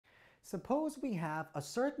Suppose we have a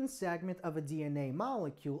certain segment of a DNA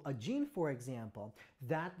molecule, a gene for example,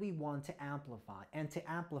 that we want to amplify. And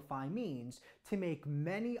to amplify means to make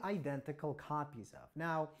many identical copies of.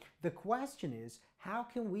 Now, the question is, how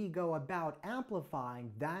can we go about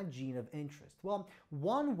amplifying that gene of interest? Well,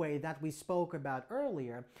 one way that we spoke about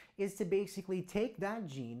earlier is to basically take that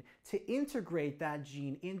gene, to integrate that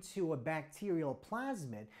gene into a bacterial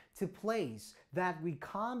plasmid, to place that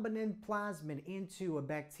recombinant plasmid into a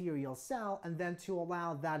bacterial cell, and then to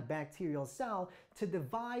allow that bacterial cell to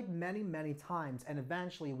divide many times, and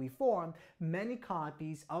eventually we form many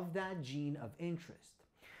copies of that gene of interest.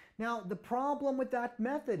 Now, the problem with that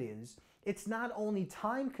method is it's not only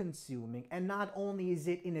time consuming and not only is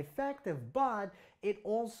it ineffective, but it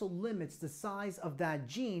also limits the size of that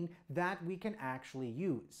gene that we can actually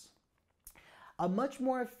use. A much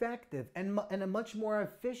more effective and a much more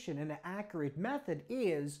efficient and accurate method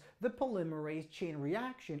is the polymerase chain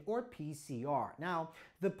reaction, or PCR. Now,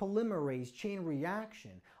 the polymerase chain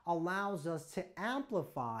reaction allows us to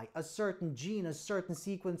amplify a certain gene, a certain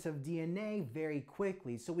sequence of DNA very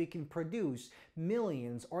quickly, so we can produce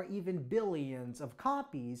millions or even billions of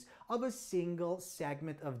copies of a single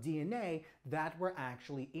segment of DNA that we're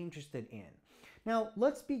actually interested in. Now,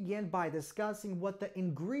 let's begin by discussing what the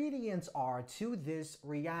ingredients are to this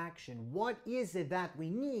reaction. What is it that we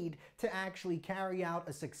need to actually carry out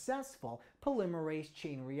a successful polymerase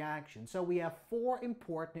chain reaction? So we have four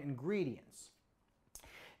important ingredients.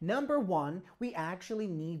 Number one, we actually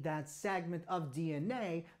need that segment of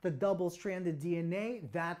DNA, the double-stranded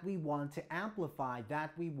DNA that we want to amplify,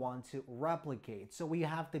 that we want to replicate. So we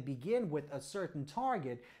have to begin with a certain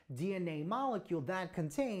target DNA molecule that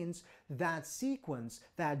contains that sequence,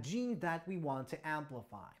 that gene that we want to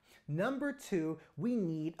amplify. Number two, we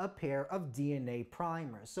need a pair of DNA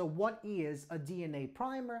primers. So what is a DNA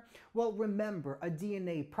primer? Well, remember, a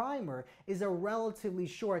DNA primer is a relatively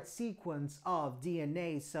short sequence of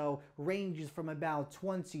DNA, so ranges from about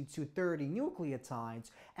 20 to 30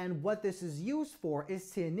 nucleotides, and what this is used for is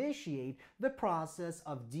to initiate the process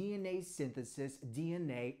of DNA synthesis,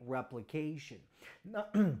 DNA replication.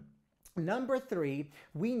 Number three,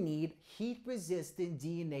 we need heat-resistant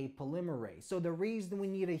DNA polymerase. So the reason we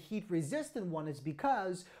need a heat-resistant one is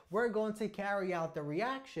because we're going to carry out the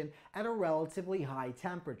reaction at a relatively high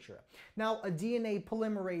temperature. Now, a DNA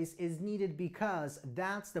polymerase is needed because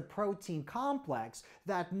that's the protein complex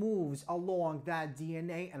that moves along that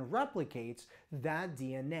DNA and replicates that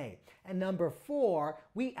DNA. And number four,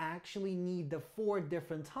 we actually need the four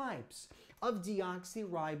different types of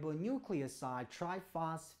deoxyribonucleoside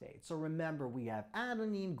triphosphate. So remember, we have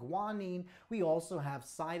adenine, guanine, we also have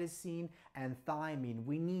cytosine and thymine.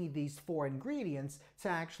 We need these four ingredients to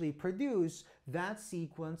actually produce that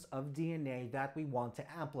sequence of DNA that we want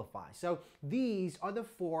to amplify. So these are the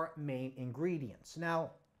four main ingredients.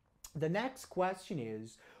 Now, the next question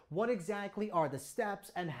is, what exactly are the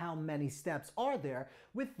steps and how many steps are there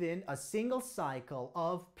within a single cycle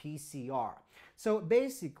of PCR? So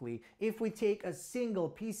basically, if we take a single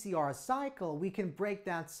PCR cycle, we can break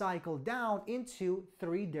that cycle down into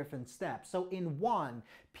three different steps. So in one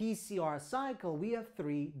PCR cycle, we have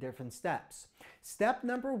three different steps. Step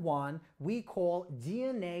number one, we call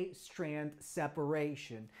DNA strand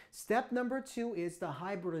separation. Step number two is the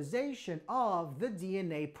hybridization of the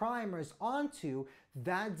DNA primers onto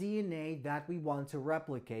that DNA that we want to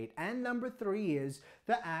replicate. And number three is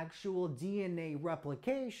the actual DNA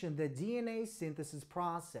replication, the DNA synthesis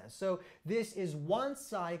process. So this is one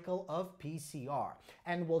cycle of PCR.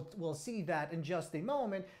 And we'll see that in just a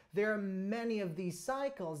moment. There are many of these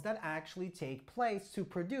cycles that actually take place to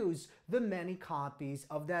produce the many copies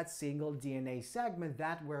of that single DNA segment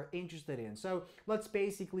that we're interested in. So let's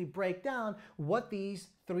basically break down what these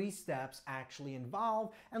three steps actually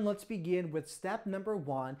involve, and let's begin with step number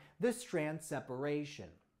one, the strand separation.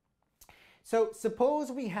 So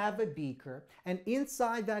suppose we have a beaker, and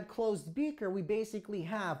inside that closed beaker we basically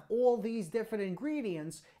have all these different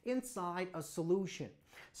ingredients inside a solution.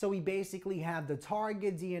 So we basically have the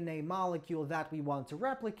target DNA molecule that we want to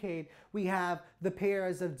replicate, we have the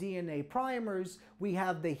pairs of DNA primers, we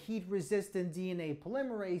have the heat-resistant DNA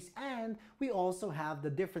polymerase, and we also have the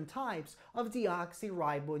different types of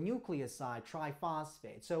deoxyribonucleoside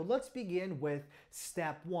triphosphate. So let's begin with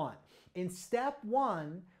step one. In step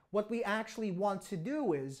one, what we actually want to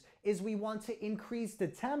do is we want to increase the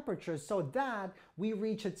temperature so that we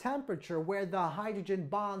reach a temperature where the hydrogen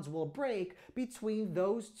bonds will break between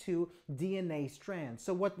those two DNA strands.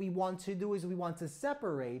 So what we want to do is we want to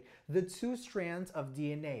separate the two strands of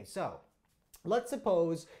DNA. So Let's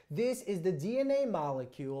suppose this is the DNA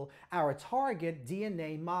molecule, our target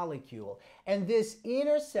DNA molecule, and this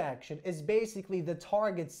intersection is basically the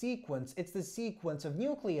target sequence. It's the sequence of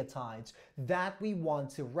nucleotides that we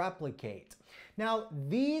want to replicate. Now,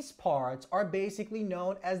 these parts are basically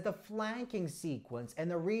known as the flanking sequence,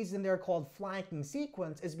 and the reason they're called flanking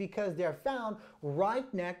sequence is because they're found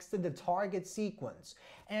right next to the target sequence.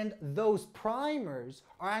 And those primers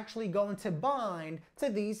are actually going to bind to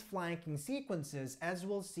these flanking sequences, as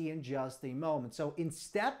we'll see in just a moment. So in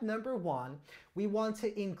step number 1, we want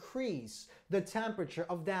to increase the temperature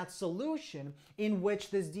of that solution in which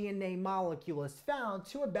this DNA molecule is found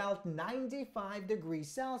to about 95 degrees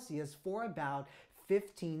Celsius for about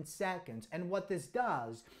 15 seconds. And what this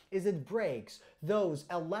does is it breaks those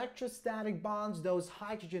electrostatic bonds, those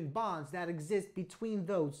hydrogen bonds that exist between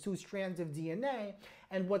those two strands of DNA.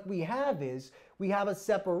 And what we have is, we have a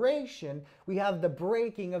separation, we have the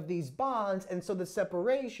breaking of these bonds, and so the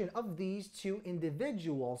separation of these two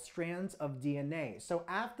individual strands of DNA. So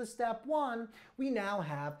after step 1, we now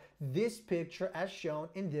have this picture as shown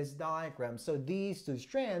in this diagram. So these two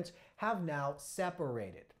strands have now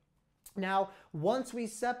separated. Now, once we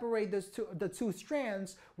separate the two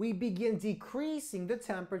strands, we begin decreasing the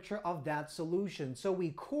temperature of that solution. So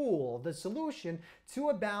we cool the solution to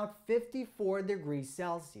about 54 degrees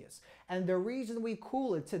Celsius. And the reason we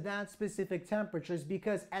cool it to that specific temperature is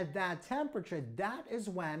because at that temperature, that is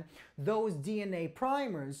when those DNA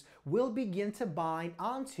primers will begin to bind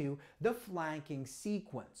onto the flanking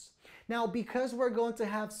sequence. Now, because we're going to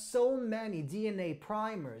have so many DNA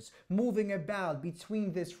primers moving about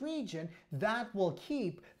between this region, that will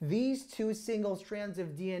keep these two single strands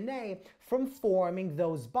of DNA from forming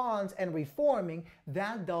those bonds and reforming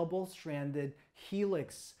that double-stranded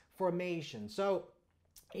helix formation. So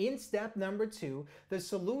in step number 2, the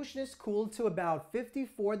solution is cooled to about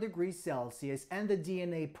 54 degrees Celsius and the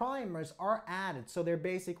DNA primers are added. So they're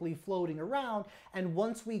basically floating around, and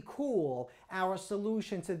once we cool our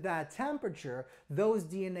solution to that temperature, those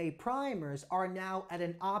DNA primers are now at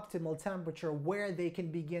an optimal temperature where they can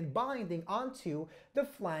begin binding onto the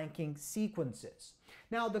flanking sequences.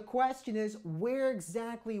 Now the question is, where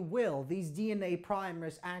exactly will these DNA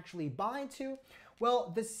primers actually bind to?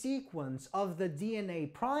 Well, the sequence of the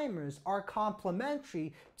DNA primers are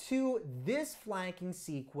complementary to this flanking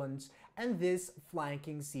sequence and this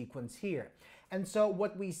flanking sequence here. And so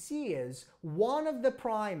what we see is one of the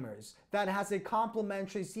primers that has a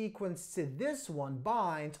complementary sequence to this one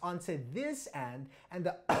binds onto this end, and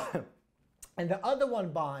the and the other one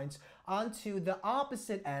binds onto the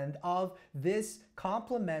opposite end of this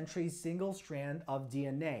complementary single strand of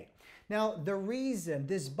DNA. Now, the reason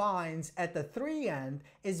this binds at the 3 end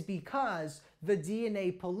is because the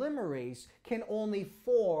DNA polymerase can only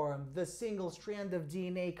form the single strand of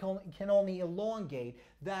DNA, can only elongate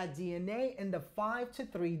that DNA in the 5 to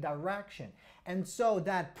 3 direction. And so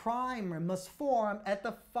that primer must form at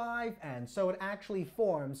the 5 end. So it actually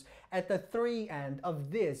forms at the 3 end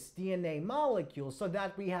of this DNA molecule, so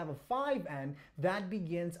that we have a 5 end that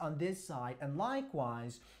begins on this side. And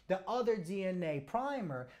likewise, the other DNA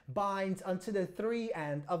primer binds onto the 3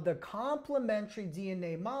 end of the complementary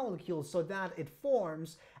DNA molecule, so that it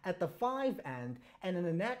forms at the 5 end. And in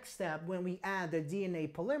the next step, when we add the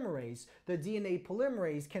DNA polymerase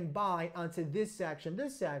can bind onto this section,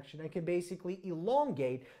 and can basically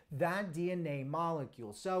elongate that DNA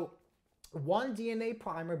molecule. So one DNA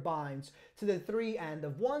primer binds to the 3 end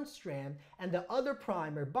of one strand, and the other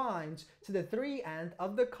primer binds to the 3 end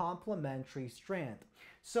of the complementary strand.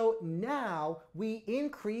 So now we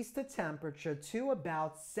increase the temperature to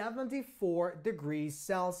about 74 degrees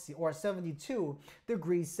Celsius or 72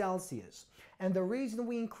 degrees Celsius. And the reason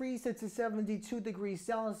we increase it to 72 degrees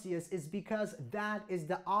Celsius is because that is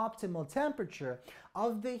the optimal temperature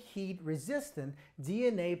of the heat-resistant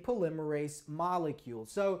DNA polymerase molecule.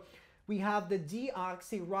 So we have the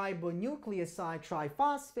deoxyribonucleoside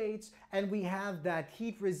triphosphates, and we have that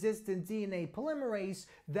heat-resistant DNA polymerase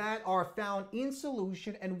that are found in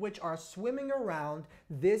solution and which are swimming around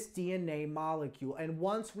this DNA molecule. And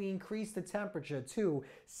once we increase the temperature to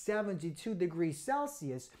 72 degrees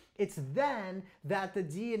Celsius, it's then that the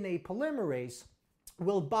DNA polymerase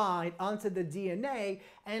will bind onto the DNA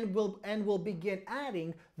and will begin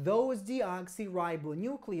adding those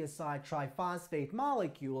deoxyribonucleoside triphosphate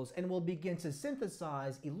molecules and will begin to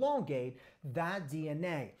synthesize, elongate that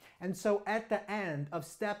DNA. And so at the end of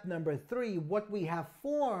step number 3, what we have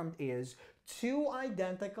formed is 2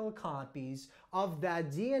 identical copies of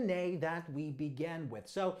that DNA that we began with.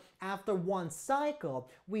 So after one cycle,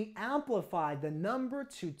 we amplify the number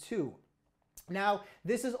to 2. Now,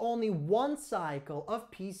 this is only one cycle of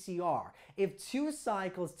PCR. If two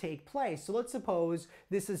cycles take place, so let's suppose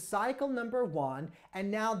this is cycle number 1, and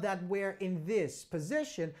now that we're in this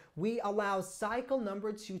position, we allow cycle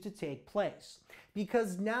number 2 to take place.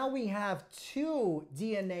 Because now we have 2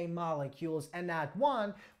 DNA molecules and not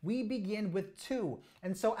 1, we begin with 2.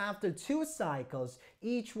 And so after 2 cycles,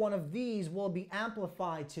 each one of these will be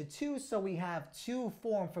amplified to 2. So we have 2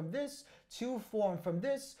 form from this, 2 form from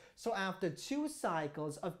this. So after 2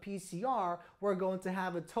 cycles of PCR, we're going to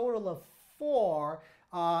have a total of 4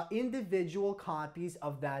 individual copies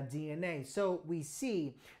of that DNA. So we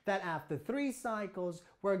see that after 3 cycles,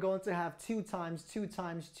 we're going to have 2 times 2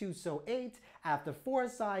 times 2, so 8. After 4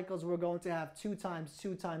 cycles, we're going to have 2 times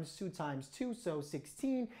 2 times 2 times 2, so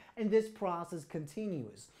 16. And this process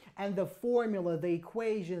continues. And the formula, the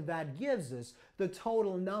equation that gives us the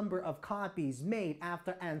total number of copies made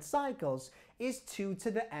after n cycles is 2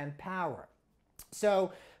 to the n power.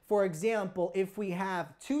 So, for example, if we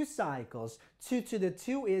have 2 cycles, 2 to the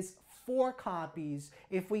 2 is 4 copies.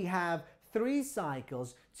 If we have 3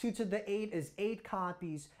 cycles, 2 to the 8 is 8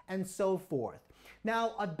 copies, and so forth.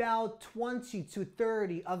 Now, about 20 to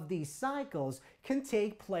 30 of these cycles can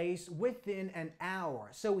take place within an hour.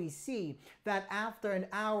 So we see that after an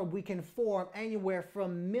hour, we can form anywhere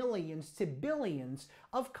from millions to billions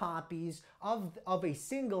of copies of a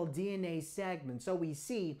single DNA segment. So we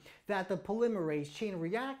see that the polymerase chain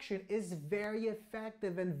reaction is very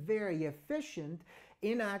effective and very efficient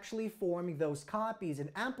in actually forming those copies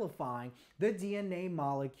and amplifying the DNA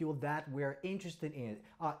molecule that we're interested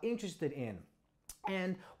in.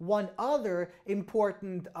 And one other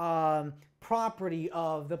important property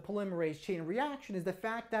of the polymerase chain reaction is the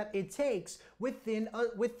fact that it takes within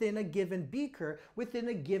a given beaker, within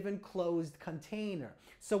a given closed container.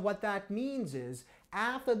 So what that means is,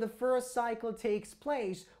 after the first cycle takes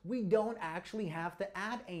place, we don't actually have to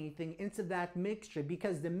add anything into that mixture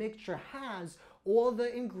because the mixture has all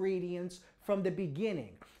the ingredients from the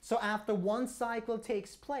beginning. So after one cycle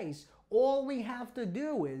takes place, all we have to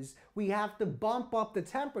do is we have to bump up the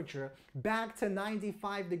temperature back to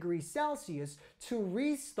 95 degrees Celsius to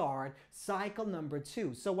restart cycle number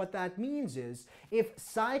 2. So what that means is, if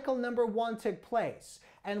cycle number 1 took place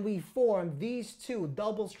and we formed these 2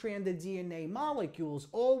 double-stranded DNA molecules,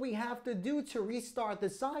 all we have to do to restart the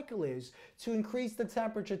cycle is to increase the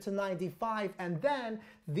temperature to 95, and then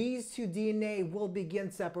these 2 DNA will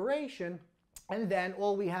begin separation. And then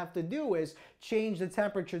all we have to do is change the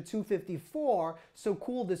temperature to 254, so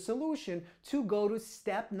cool the solution, to go to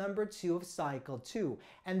step number 2 of cycle 2.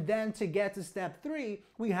 And then to get to step 3,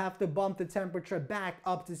 we have to bump the temperature back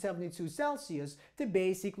up to 72 Celsius to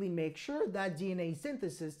basically make sure that DNA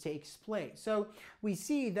synthesis takes place. So we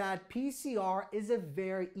see that PCR is a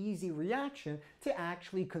very easy reaction to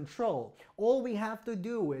actually control. All we have to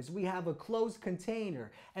do is we have a closed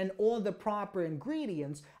container and all the proper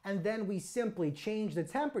ingredients, and then we simply change the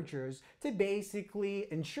temperatures to basically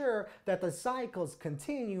ensure that the cycles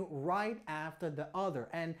continue right after the other.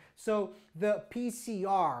 And so the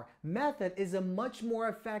PCR method is a much more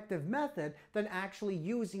effective method than actually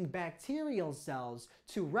using bacterial cells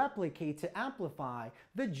to replicate, to amplify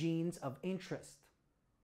the genes of interest.